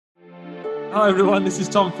Hi everyone, this is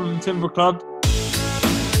Tom from Timber Club.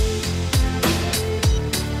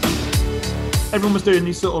 Everyone was doing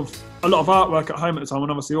a lot of artwork at home at the time,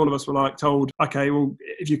 and obviously all of us were like told, okay, well,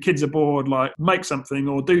 if your kids are bored, like make something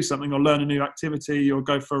or do something or learn a new activity or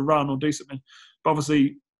go for a run or do something. But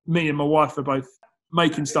obviously me and my wife are both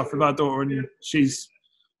making stuff with our daughter, and she's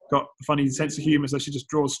got a funny sense of humour, so she just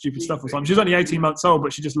draws stupid stuff all the time. She's only 18 months old,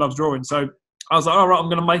 but she just loves drawing. So I was like, all right, I'm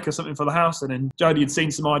going to make her something for the house. And then Jodie had seen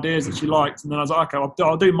some ideas that she liked. And then I was like, okay,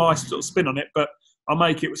 I'll do my sort of spin on it, but I'll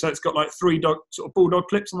make it so it's got like 3 bulldog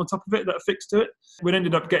clips on the top of it that are fixed to it. We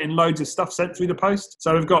ended up getting loads of stuff sent through the post.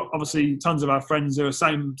 So we've got obviously tons of our friends who are the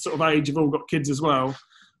same sort of age, have all got kids as well,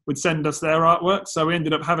 would send us their artwork. So we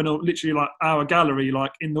ended up having literally like our gallery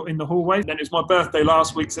like in the hallway. Then it was my birthday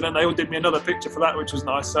last week, so then they all did me another picture for that, which was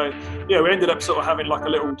nice. So yeah, we ended up sort of having like a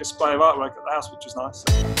little display of artwork at the house, which was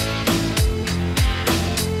nice.